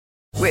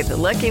With the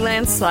Lucky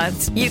Land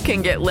Slots, you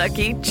can get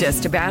lucky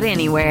just about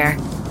anywhere.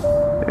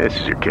 This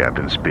is your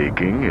captain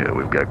speaking.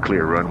 We've got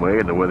clear runway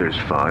and the weather's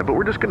fine, but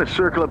we're just going to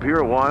circle up here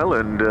a while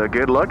and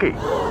get lucky.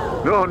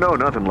 No,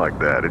 nothing like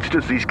that. It's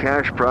just these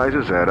cash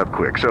prizes add up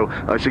quick. So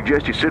I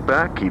suggest you sit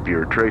back, keep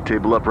your tray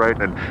table upright,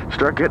 and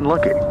start getting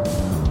lucky.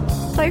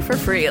 Play for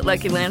free at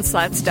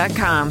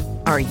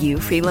LuckyLandSlots.com. Are you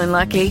feeling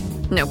lucky?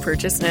 No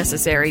purchase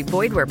necessary.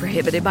 Void where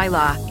prohibited by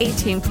law.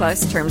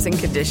 18+ terms and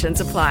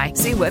conditions apply.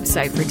 See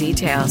website for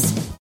details.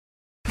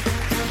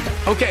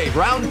 Okay,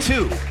 round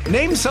two.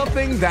 Name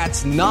something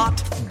that's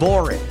not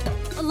boring.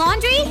 A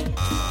laundry?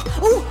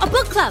 Ooh, a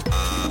book club.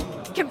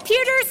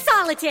 Computer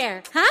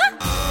solitaire, huh?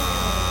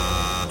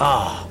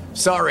 Ah,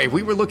 sorry,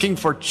 we were looking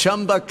for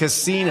Chumba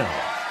Casino.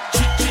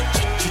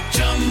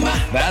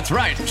 That's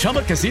right,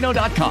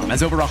 ChumbaCasino.com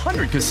has over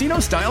 100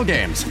 casino-style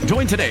games.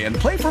 Join today and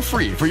play for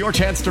free for your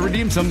chance to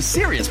redeem some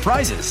serious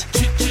prizes.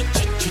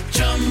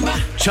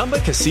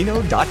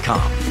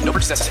 ChumbaCasino.com. No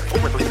purchase necessary.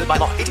 Void where prohibited by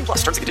law. 18+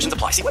 terms and conditions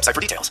apply. See website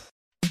for details.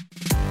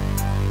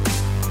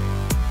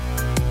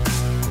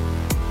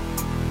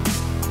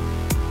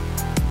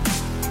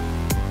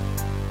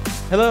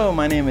 Hello,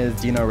 my name is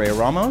Dino Ray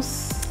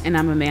Ramos. And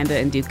I'm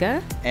Amanda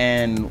Nduka.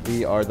 And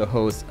we are the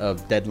hosts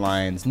of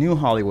Deadline's New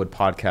Hollywood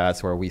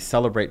podcast, where we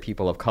celebrate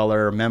people of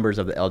color, members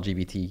of the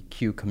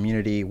LGBTQ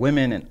community,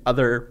 women, and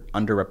other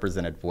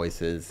underrepresented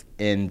voices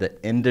in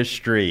the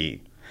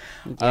industry.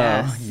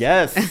 Yes.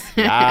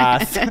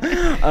 Yes.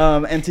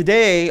 And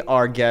today,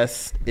 our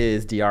guest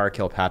is Diara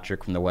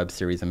Kilpatrick from the web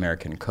series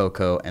American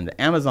Coco and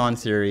the Amazon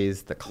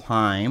series The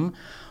Climb.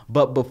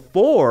 But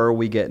before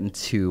we get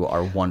into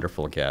our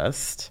wonderful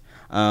guest,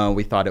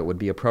 we thought it would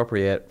be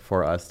appropriate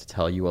for us to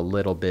tell you a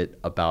little bit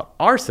about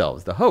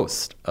ourselves, the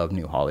host of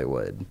New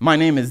Hollywood. My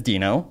name is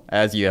Dino,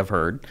 as you have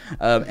heard,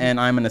 and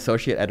I'm an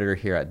associate editor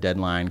here at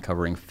Deadline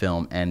covering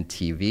film and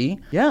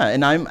TV. Yeah,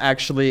 and I'm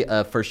actually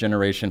a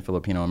first-generation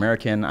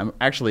Filipino-American. I'm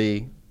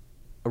actually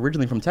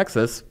originally from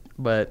Texas,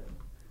 but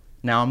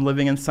now I'm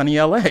living in sunny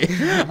LA.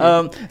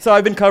 So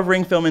I've been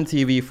covering film and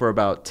TV for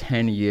about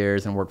 10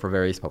 years and worked for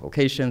various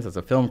publications as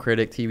a film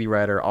critic, TV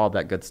writer, all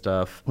that good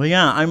stuff. Well,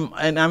 yeah,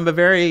 I'm a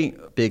very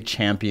big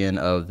champion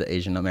of the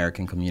Asian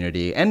American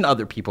community and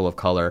other people of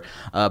color.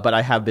 But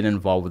I have been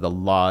involved with a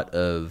lot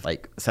of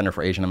like Center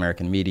for Asian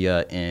American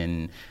Media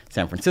in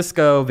San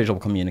Francisco, visual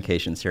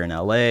communications here in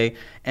LA.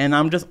 And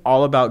I'm just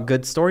all about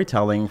good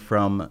storytelling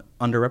from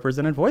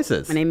underrepresented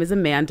voices. My name is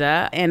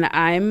Amanda, and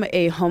I'm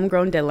a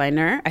homegrown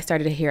deadliner. I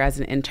started here as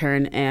an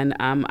intern, and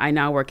I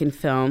now work in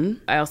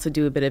film. I also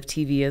do a bit of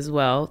TV as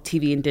well,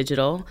 TV and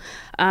digital.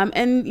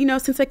 And, you know,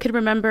 since I could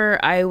remember,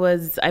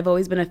 I've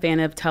always been a fan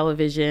of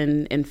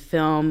television and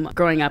film.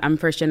 Growing up, I'm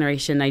first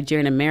generation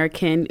Nigerian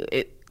American.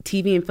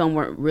 TV and film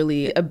weren't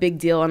really a big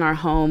deal in our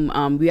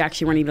home. We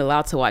actually weren't even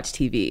allowed to watch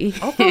TV.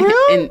 Oh, for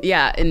real?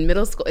 in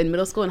middle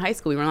school and high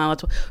school, we weren't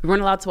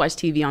allowed to watch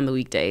TV on the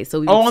weekdays.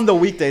 So on the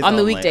weekdays. On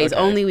the only. weekdays,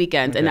 Okay. only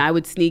weekends. Okay. And I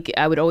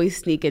would always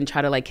sneak and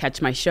try to like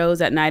catch my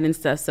shows at night and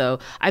stuff. So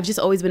I've just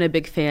always been a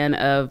big fan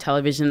of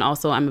television.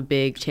 Also, I'm a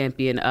big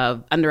champion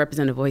of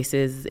underrepresented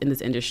voices in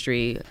this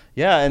industry.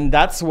 Yeah, and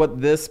that's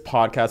what this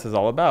podcast is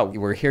all about.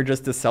 We're here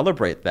just to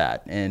celebrate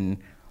that, and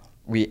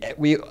we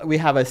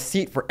have a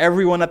seat for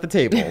everyone at the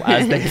table,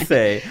 as they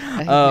say.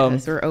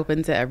 Yes, we're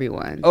open to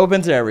everyone.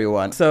 Open to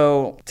everyone.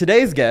 So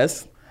today's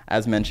guest,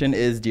 as mentioned,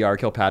 is Diara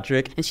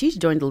Kilpatrick. And she's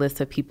joined the list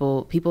of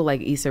people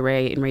like Issa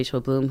Rae and Rachel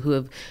Bloom who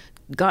have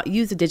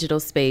used the digital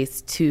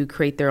space to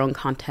create their own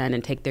content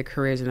and take their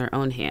careers in their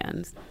own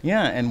hands.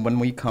 Yeah, and when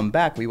we come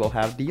back, we will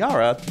have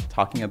Diara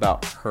talking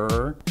about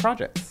her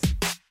projects.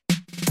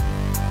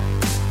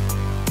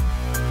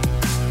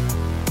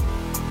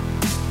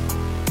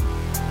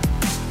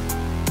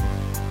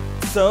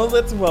 So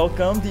let's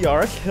welcome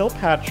Diara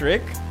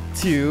Kilpatrick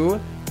to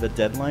the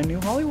Deadline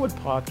New Hollywood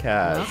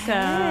podcast.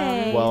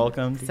 Hey.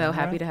 Welcome. So Diara.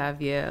 happy to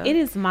have you. It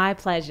is my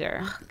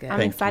pleasure. good. I'm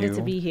Thank excited you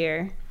to be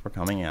here. for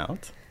coming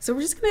out. So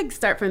we're just going to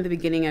start from the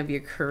beginning of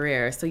your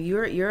career. So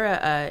you're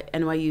a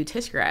NYU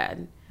Tisch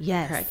grad.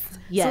 Yes. Correct.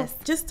 Yes. So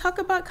just talk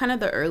about kind of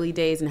the early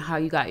days and how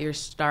you got your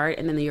start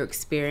and then your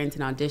experience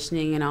in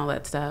auditioning and all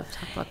that stuff.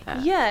 Talk about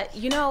that. Yeah,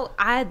 you know,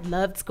 I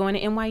loved going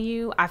to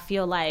NYU. I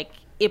feel like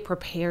it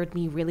prepared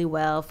me really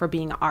well for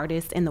being an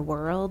artist in the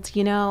world.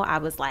 You know, I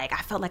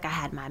felt like I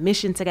had my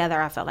mission together.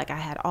 I felt like I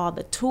had all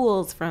the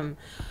tools from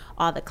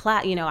all the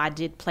class. You know, I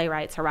did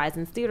Playwrights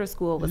Horizons Theater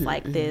School was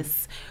like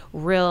this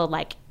real,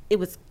 like, it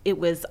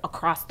was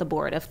across the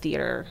board of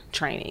theater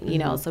training, you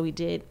know, so we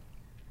did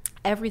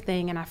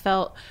everything, and I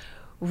felt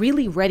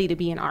really ready to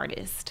be an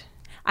artist.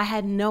 I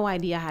had no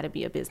idea how to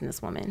be a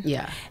businesswoman.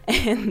 Yeah.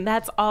 And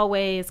that's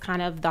always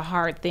kind of the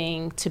hard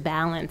thing to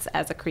balance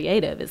as a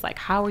creative is like,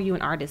 how are you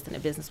an artist and a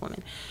businesswoman?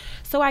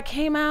 So I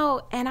came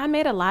out and I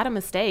made a lot of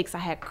mistakes. I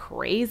had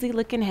crazy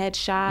looking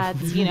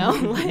headshots, you know,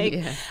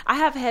 like I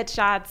have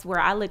headshots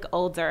where I look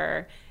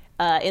older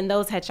in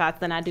those headshots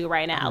than I do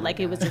right now. Like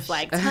it was just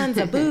like tons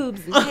of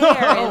boobs and hair.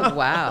 Oh,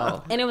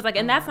 wow. And it was like,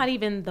 and that's not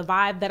even the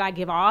vibe that I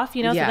give off,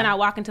 you know? So then I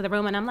walk into the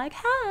room and I'm like,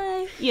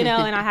 hi, you know,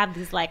 and I have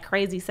these like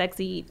crazy,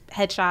 sexy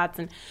headshots.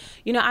 And,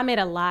 you know, I made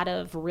a lot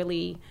of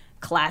really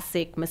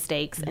classic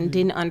mistakes and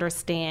didn't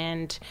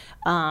understand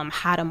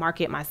how to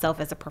market myself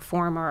as a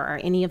performer or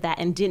any of that,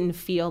 and didn't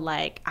feel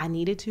like I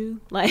needed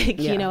to. Like,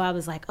 you know, I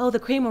was like, oh, the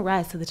cream will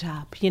rise to the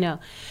top, you know.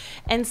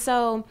 And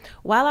so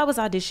while I was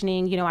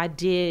auditioning, you know, I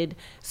did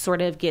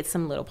sort of get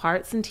some little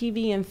parts in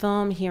TV and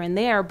film here and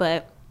there,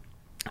 but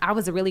I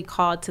was really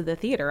called to the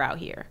theater out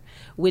here,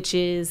 which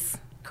is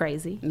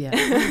crazy.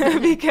 Yeah.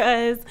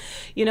 Because,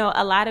 you know,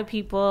 a lot of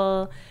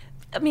people,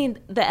 I mean,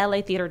 the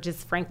LA theater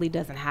just frankly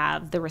doesn't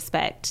have the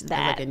respect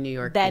that like a New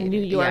York that theater.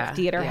 New York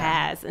theater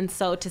has. And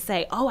so to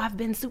say, oh, I've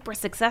been super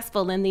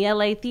successful in the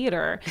LA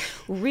theater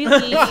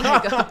really,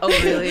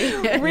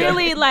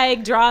 really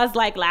like draws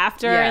like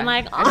laughter and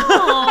like,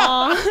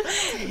 oh,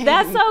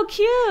 that's so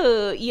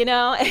cute, you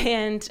know?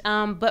 And,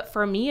 but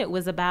for me, it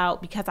was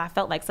about, because I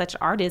felt like such an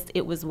artist,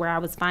 it was where I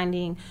was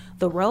finding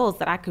the roles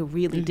that I could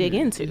really dig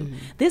into.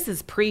 This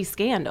is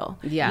pre-Scandal,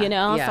 you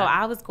know? So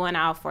I was going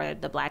out for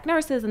the Black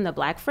nurses and the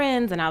Black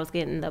friends, and I was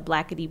getting the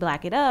blackity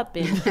black it up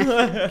and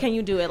can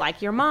you do it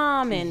like your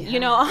mom and you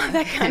know, all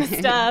that kind of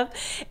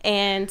stuff.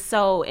 And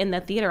so in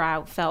the theater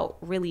I felt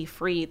really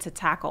free to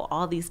tackle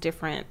all these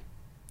different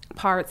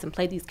parts and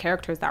play these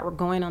characters that were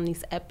going on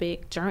these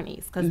epic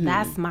journeys, because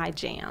that's my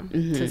jam.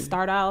 To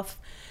start off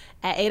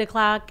at 8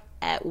 o'clock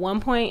at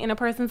one point in a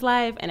person's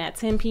life, and at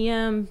 10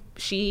 p.m.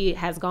 she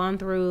has gone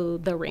through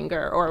the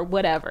ringer or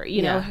whatever,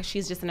 you know,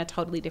 she's just in a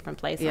totally different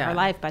place in her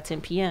life by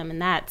 10 p.m.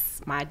 and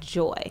that's my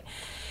joy.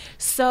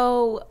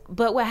 So,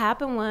 but what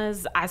happened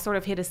was I sort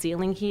of hit a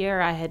ceiling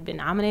here. I had been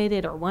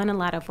nominated or won a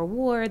lot of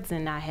awards,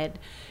 and I had,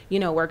 you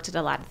know, worked at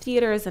a lot of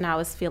theaters, and I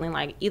was feeling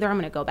like either I'm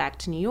going to go back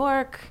to New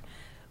York,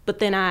 but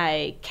then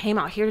I came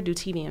out here to do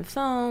TV and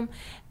film.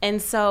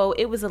 And so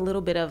it was a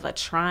little bit of a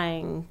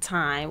trying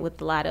time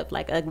with a lot of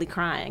like ugly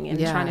crying and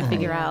trying to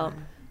figure out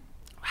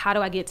how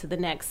do I get to the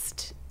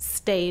next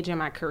stage in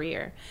my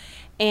career.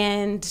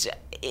 And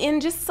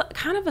in just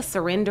kind of a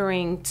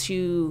surrendering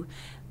to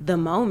the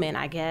moment,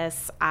 I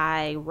guess,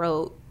 I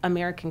wrote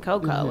American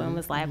Coco and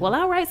was like, well,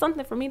 I'll write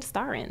something for me to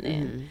star in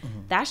then.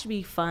 That should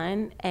be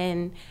fun.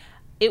 And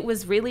it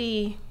was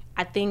really,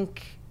 I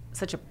think,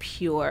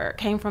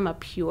 came from a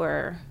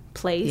pure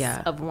place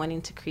of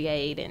wanting to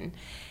create.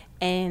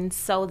 And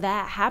so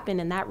that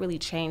happened, and that really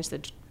changed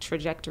the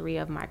trajectory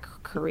of my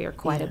career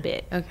quite a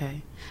bit.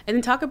 Okay. And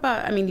then talk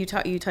about, I mean, you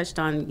touched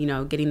on, you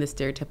know, getting the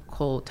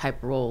stereotypical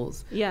type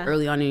roles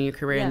early on in your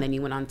career, and then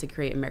you went on to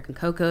create American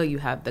Coco. You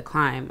have The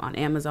Climb on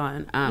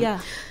Amazon.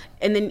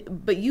 And then,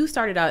 but you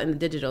started out in the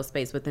digital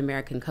space with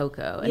American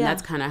Coco, and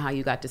that's kind of how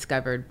you got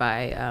discovered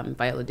by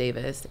Viola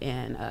Davis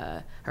and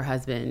her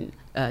husband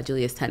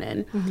Julius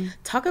Tenen.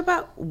 Talk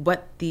about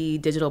what the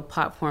digital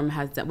platform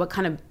has done. What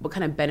kind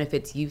of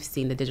benefits you've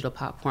seen the digital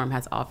platform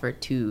has offered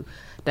to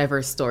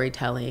diverse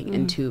storytelling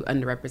and to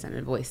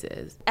underrepresented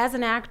voices. As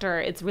an actor,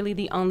 it's really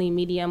the only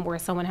medium where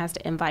someone has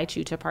to invite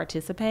you to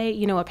participate.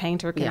 You know, a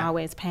painter can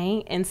always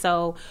paint, and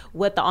so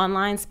what the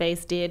online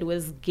space did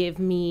was give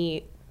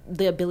me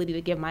the ability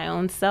to give my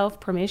own self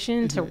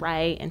permission to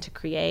write and to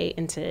create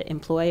and to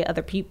employ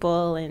other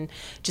people and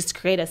just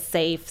create a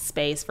safe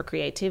space for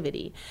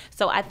creativity.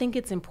 So I think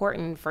it's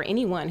important for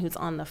anyone who's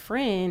on the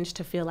fringe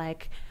to feel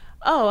like,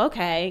 oh,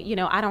 okay, you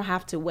know, I don't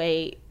have to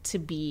wait to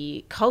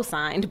be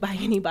co-signed by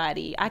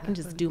anybody. I can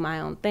just do my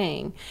own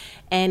thing.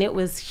 And it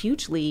was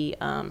hugely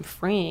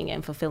freeing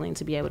and fulfilling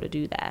to be able to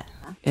do that.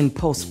 In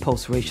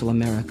post-racial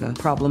America,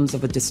 problems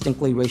of a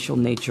distinctly racial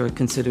nature are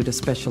considered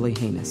especially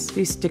heinous.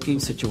 These sticky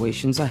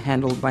situations are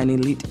handled by an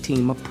elite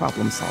team of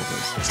problem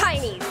solvers.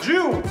 Chinese.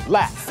 Jew.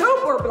 Black.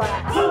 Super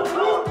black.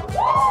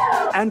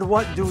 And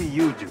what do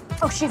you do?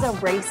 Oh, she's a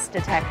race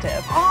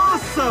detective.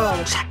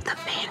 Awesome! Check the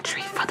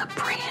pantry for the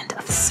brand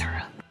of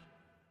syrup.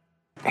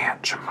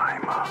 Aunt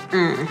Jemima.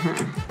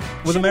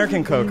 With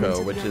American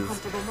Coco, which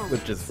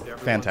is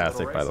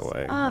fantastic, by the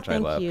way, which I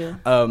love. You.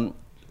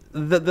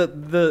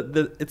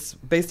 It's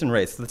based in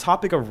race. The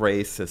topic of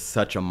race is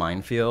such a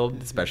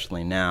minefield,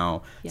 especially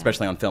now,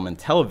 especially on film and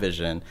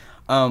television.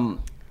 And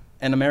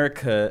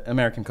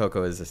American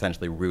Coco is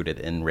essentially rooted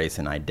in race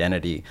and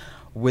identity.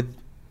 With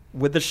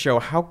the show,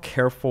 how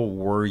careful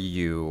were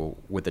you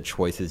with the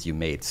choices you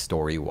made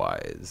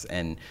story-wise?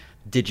 And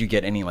did you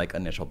get any like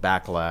initial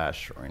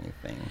backlash or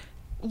anything?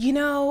 You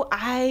know,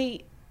 I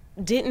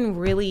didn't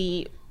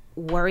really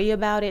worry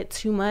about it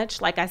too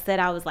much. Like I said,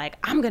 I was like,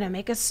 I'm going to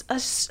make a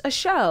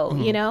show,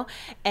 you know?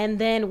 And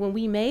then when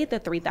we made the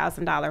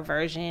 $3,000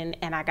 version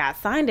and I got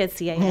signed at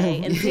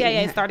CAA and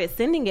CAA started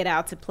sending it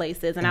out to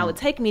places, and I would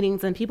take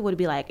meetings and people would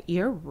be like,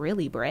 you're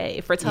really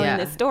brave for telling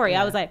this story.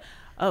 I was like,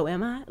 oh,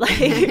 am I?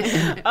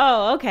 Like,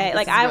 oh, okay.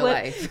 Like I would,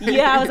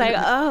 I was like,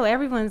 oh,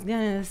 everyone's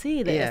going to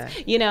see this,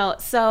 you know?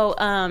 So,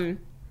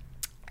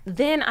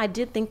 then I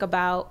did think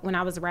about when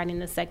I was writing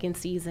the second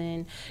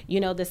season, you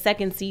know, the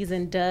second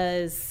season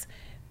does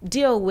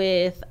deal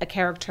with a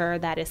character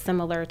that is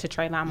similar to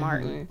Trayvon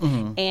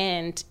Martin.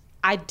 And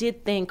I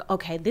did think,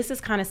 okay, this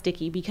is kind of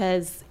sticky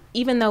because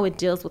even though it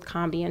deals with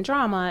comedy and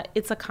drama,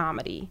 it's a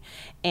comedy.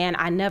 And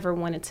I never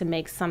wanted to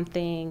make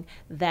something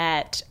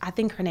that, I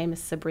think her name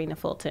is Sabrina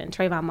Fulton,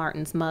 Trayvon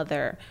Martin's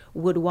mother,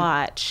 would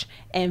watch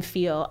and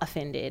feel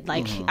offended.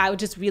 Like, I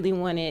just really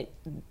wanted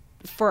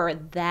for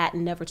that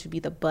never to be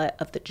the butt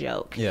of the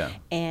joke.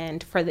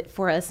 And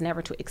for us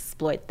never to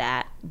exploit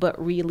that,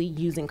 but really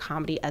using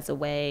comedy as a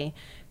way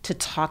to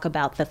talk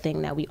about the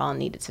thing that we all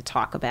needed to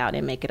talk about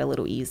and make it a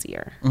little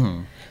easier.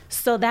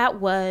 So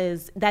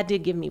that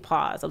did give me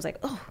pause. I was like,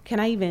 oh, can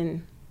I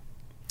even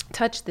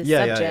touch this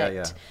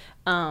subject?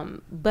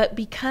 But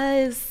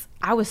because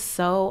I was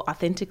so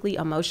authentically,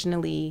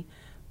 emotionally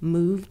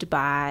moved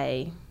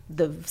by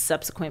the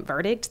subsequent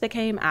verdict that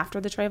came after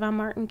the Trayvon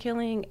Martin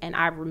killing, and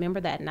I remember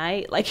that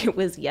night like it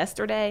was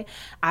yesterday,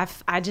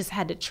 I just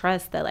had to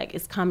trust that like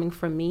it's coming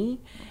from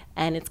me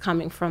and it's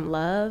coming from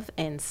love,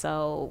 and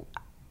so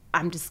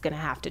I'm just gonna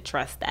have to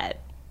trust that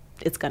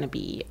it's gonna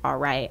be all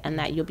right and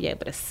that you'll be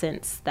able to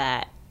sense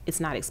that it's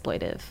not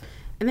exploitive.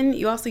 And then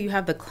you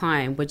have The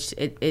Climb, which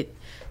it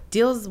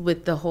deals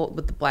with the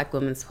Black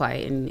women's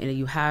plight, and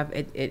you have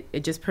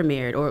it just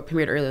premiered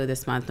earlier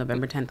this month,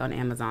 November 10th on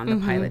Amazon. The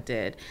pilot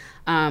did.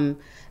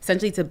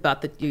 Essentially, it's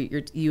about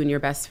you and your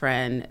best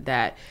friend.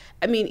 That,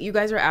 I mean, you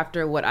guys are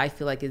after what I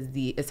feel like is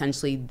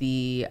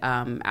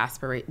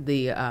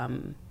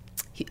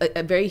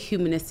a very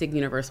humanistic,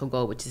 universal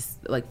goal, which is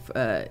like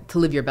to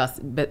live your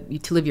best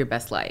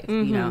life.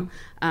 You know.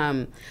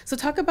 So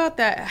talk about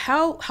that.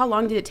 How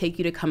long did it take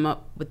you to come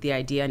up with the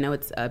idea? I know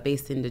it's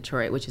based in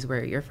Detroit, which is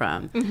where you're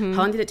from.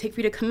 How long did it take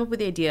for you to come up with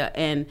the idea,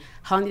 and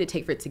how long did it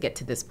take for it to get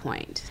to this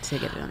point to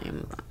get it on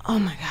Amazon? Oh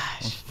my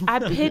gosh,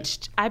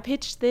 I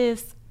pitched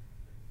this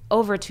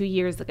over 2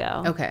 years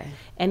ago. Okay.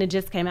 And it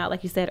just came out,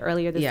 like you said,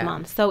 earlier this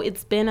month. So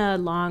it's been a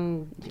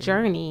long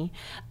journey.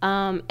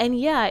 And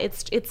yeah,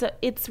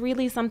 it's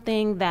really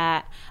something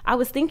that I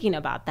was thinking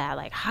about that.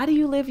 Like, how do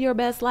you live your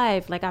best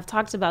life? Like, I've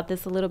talked about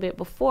this a little bit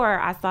before.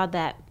 I saw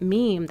that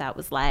meme that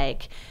was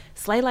like,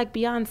 slay like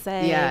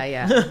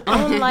Beyonce,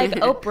 own like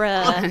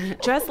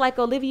Oprah, dress like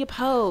Olivia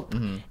Pope,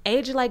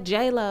 age like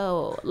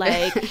J-Lo,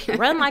 like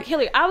run like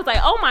Hillary. I was like,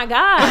 oh my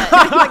God.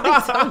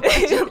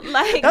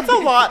 Like, that's a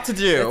lot to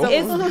do.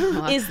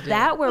 Is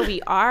that where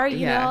we are,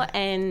 you know?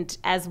 And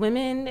as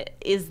women,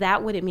 is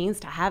that what it means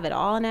to have it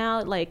all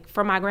now? Like,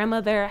 for my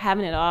grandmother,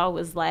 having it all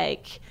was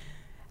like,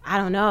 I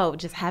don't know,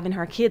 just having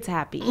her kids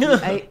happy,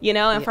 you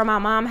know? And for my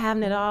mom,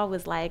 having it all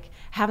was like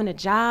having a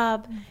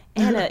job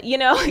and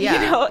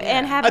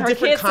and having a her different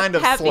kids kind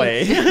of happy.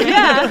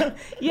 slay.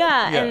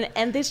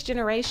 And this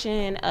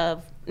generation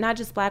of not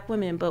just Black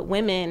women, but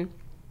women,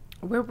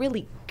 we're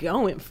really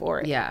going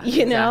for it,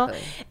 you know?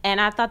 Exactly. And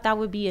I thought that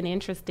would be an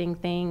interesting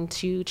thing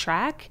to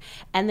track.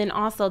 And then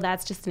also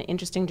that's just an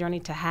interesting journey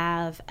to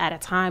have at a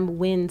time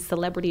when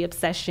celebrity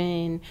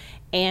obsession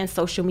and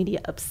social media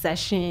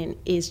obsession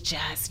is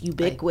just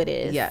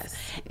ubiquitous.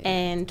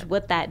 And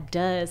what that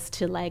does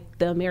to like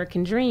the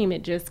American dream,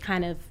 it just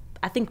kind of,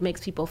 I think, makes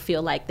people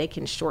feel like they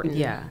can shorten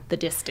the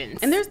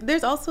distance. And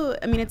there's also,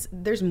 I mean,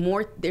 there's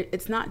more.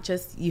 It's not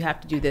just you have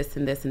to do this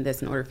and this and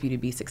this in order for you to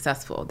be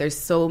successful. There's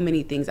so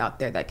many things out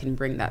there that can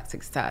bring that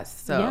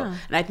success. So,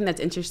 and I think that's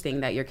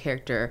interesting that your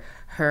character,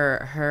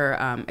 her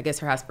I guess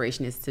her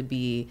aspiration is to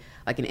be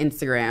like an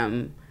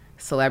Instagram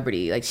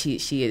celebrity. Like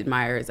she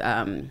admires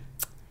Copper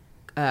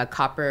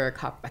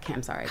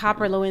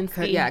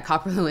Lewinsky. Yeah,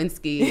 Copper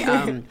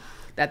Lewinsky.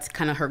 That's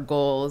kind of her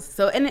goals.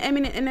 So, and I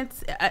mean, and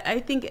I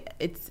think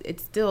it's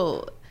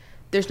still,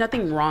 there's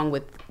nothing wrong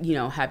with, you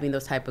know, having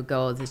those type of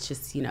goals. It's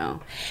just, you know.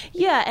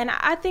 Yeah, and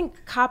I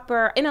think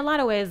Copper, in a lot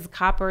of ways,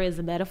 Copper is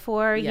a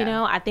metaphor, you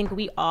know. I think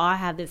we all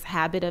have this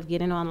habit of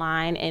getting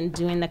online and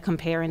doing the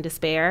compare and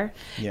despair,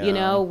 you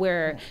know,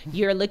 where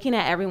you're looking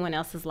at everyone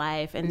else's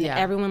life and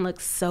everyone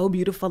looks so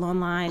beautiful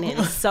online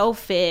and so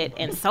fit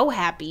and so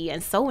happy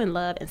and so in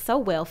love and so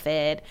well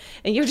fed.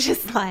 And you're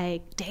just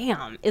like,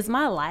 damn, is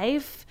my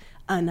life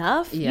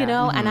enough, you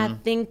know? And I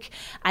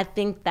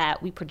think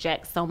that we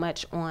project so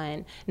much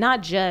on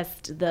not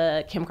just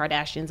the Kim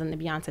Kardashians and the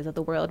Beyoncés of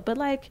the world, but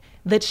like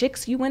the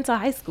chicks you went to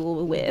high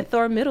school with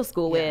or middle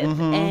school with.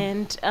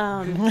 And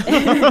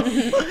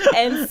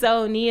and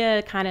so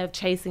Nia kind of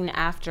chasing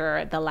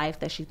after the life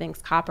that she thinks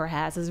Copper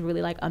has is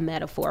really like a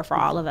metaphor for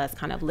all of us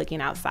kind of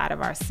looking outside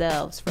of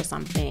ourselves for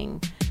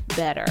something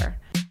better.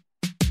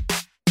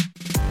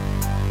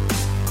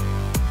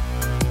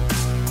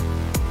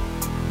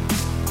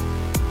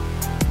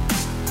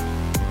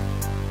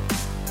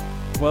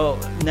 Well,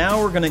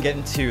 now we're gonna get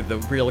into the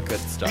real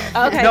good stuff.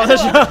 Okay, cool. The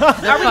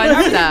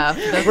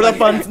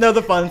fun stuff.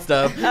 The fun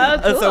stuff. Oh,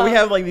 cool. So we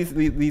have like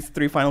these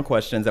three final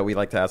questions that we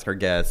like to ask our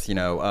guests. You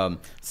know,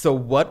 so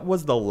what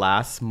was the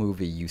last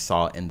movie you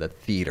saw in the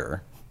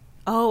theater?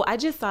 Oh, I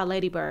just saw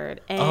Lady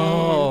Bird.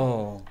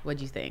 And what'd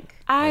you think?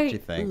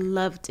 I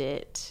loved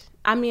it.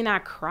 I mean, I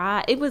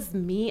cried. It was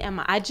me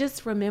and I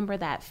just remember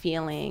that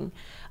feeling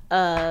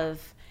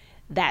of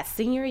that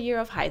senior year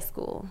of high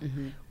school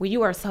when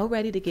you are so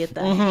ready to get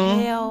the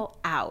hell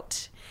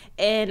out.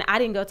 And I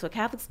didn't go to a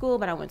Catholic school,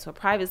 but I went to a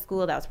private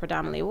school that was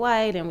predominantly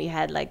white, and we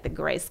had like the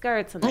gray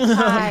skirts and the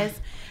ties.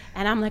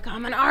 And I'm like,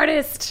 I'm an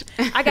artist.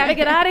 I got to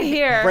get out of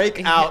here.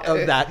 Break out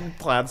of that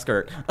plaid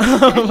skirt.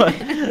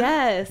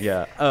 Yes.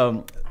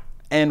 Yeah.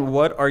 And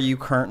what are you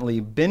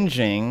currently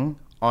binging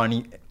on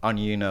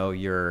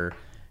your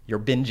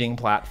binging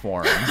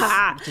platforms?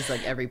 Which is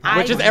like every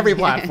Which is every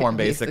platform,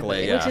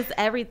 basically. Yeah. Which is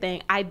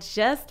everything. I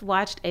just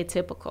watched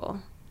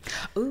Atypical.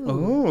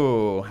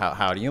 Ooh,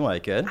 how do you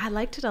like it? I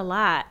liked it a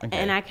lot. Okay.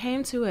 And I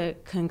came to a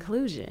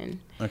conclusion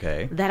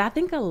Okay. that I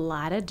think a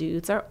lot of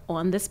dudes are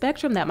on the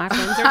spectrum that my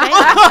friends are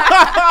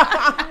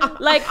dating.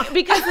 Like,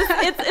 because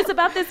it's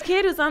about this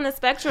kid who's on the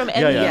spectrum,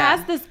 and he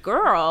has this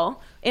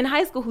girl in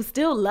high school who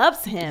still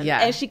loves him. Yeah.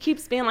 And she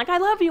keeps being like, I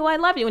love you.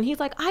 And he's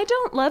like, I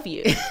don't love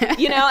you.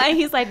 And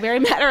he's like very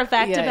matter of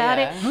fact about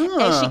it.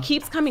 And she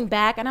keeps coming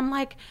back. And I'm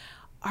like,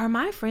 are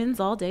my friends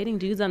all dating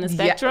dudes on the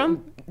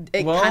spectrum?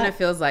 It kind of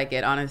feels like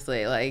it,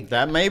 honestly. Like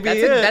that may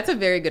be that's a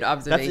very good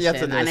observation.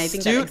 That's an and I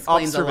think that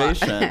explains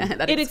observation. a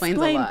lot. It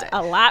explained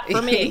a lot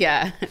for me.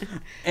 Yeah.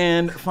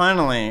 And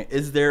finally,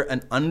 is there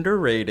an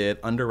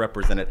underrated,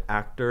 underrepresented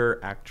actor,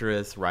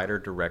 actress, writer,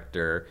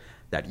 director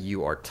that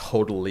you are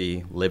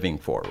totally living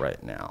for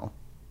right now?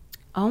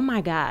 Oh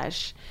my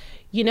gosh.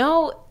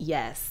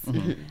 Yes.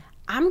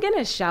 I'm going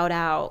to shout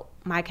out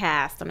my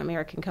cast on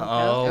American Coco.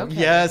 Oh,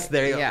 yes,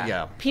 there you go.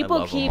 Yeah.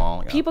 People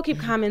keep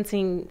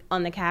commenting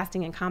on the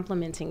casting and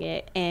complimenting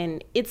it,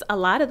 and it's a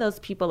lot of those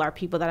people are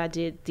people that I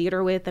did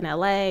theater with in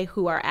LA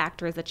who are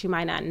actors that you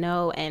might not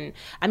know. And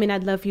I mean,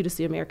 I'd love for you to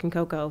see American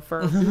Coco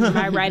for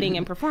my writing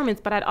and performance,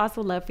 but I'd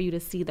also love for you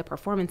to see the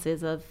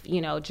performances of,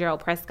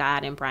 Gerald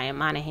Prescott and Brian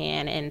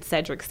Monahan and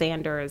Cedric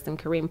Sanders and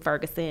Kareem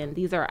Ferguson.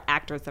 These are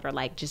actors that are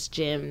like just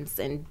gems,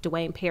 and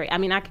Dwayne Perry. I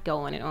mean, I could go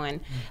on and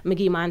on.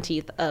 McGee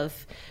Monteith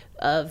of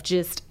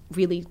just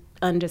really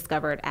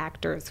undiscovered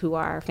actors who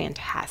are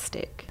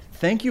fantastic.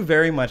 Thank you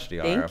very much,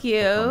 Diarra, Thank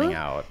you. for coming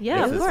out.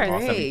 Yeah, this of course. is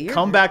awesome. Hey,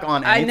 Come back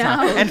on anytime.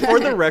 I know. And for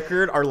the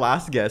record, our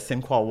last guest,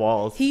 Sinqua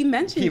Walls, He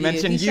mentioned you. you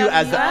He shouted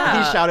as you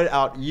out. he shouted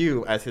out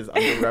you as his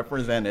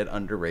underrepresented,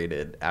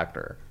 underrated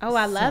actor. Oh,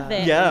 I love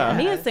it. Yeah.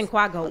 Me and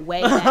Sinqua go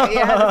way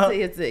back.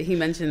 He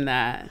mentioned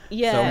that.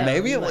 Yeah.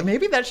 So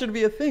maybe that should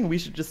be a thing. We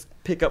should just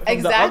pick up from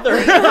Exactly.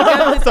 the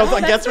other. So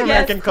I guess from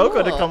Yes, American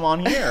Coco to cool. come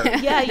on here.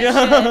 Yeah, you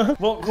should.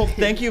 Well,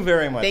 thank you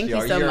very much. Thank you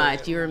Diarra. so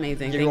much. You were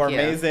amazing. You are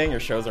amazing. Your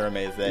shows are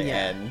amazing.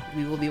 Yeah. And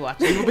we will be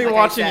watching. we will be like I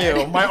watching said.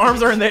 you. My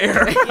arms are in the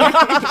air.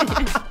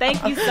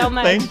 Thank you so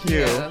much. Thank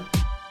you.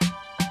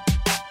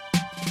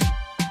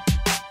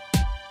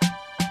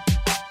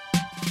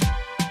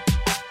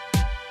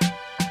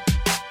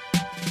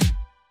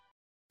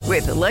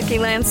 With the Lucky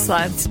Land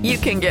Slots, you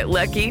can get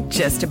lucky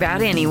just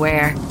about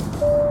anywhere.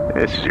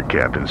 This is your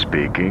captain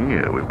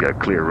speaking. We've got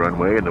clear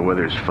runway and the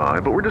weather's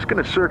fine, but we're just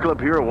going to circle up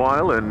here a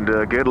while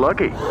and get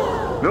lucky.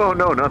 No,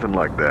 nothing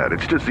like that.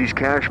 It's just these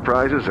cash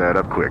prizes add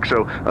up quick.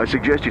 So I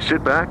suggest you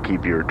sit back,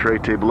 keep your tray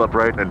table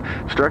upright, and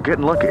start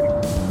getting lucky.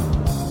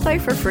 Play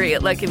for free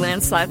at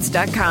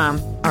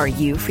LuckyLandSlots.com. Are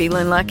you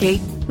feeling lucky?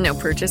 No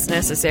purchase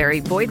necessary.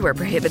 Void where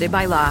prohibited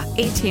by law.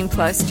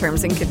 18+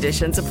 terms and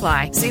conditions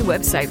apply. See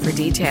website for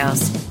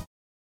details.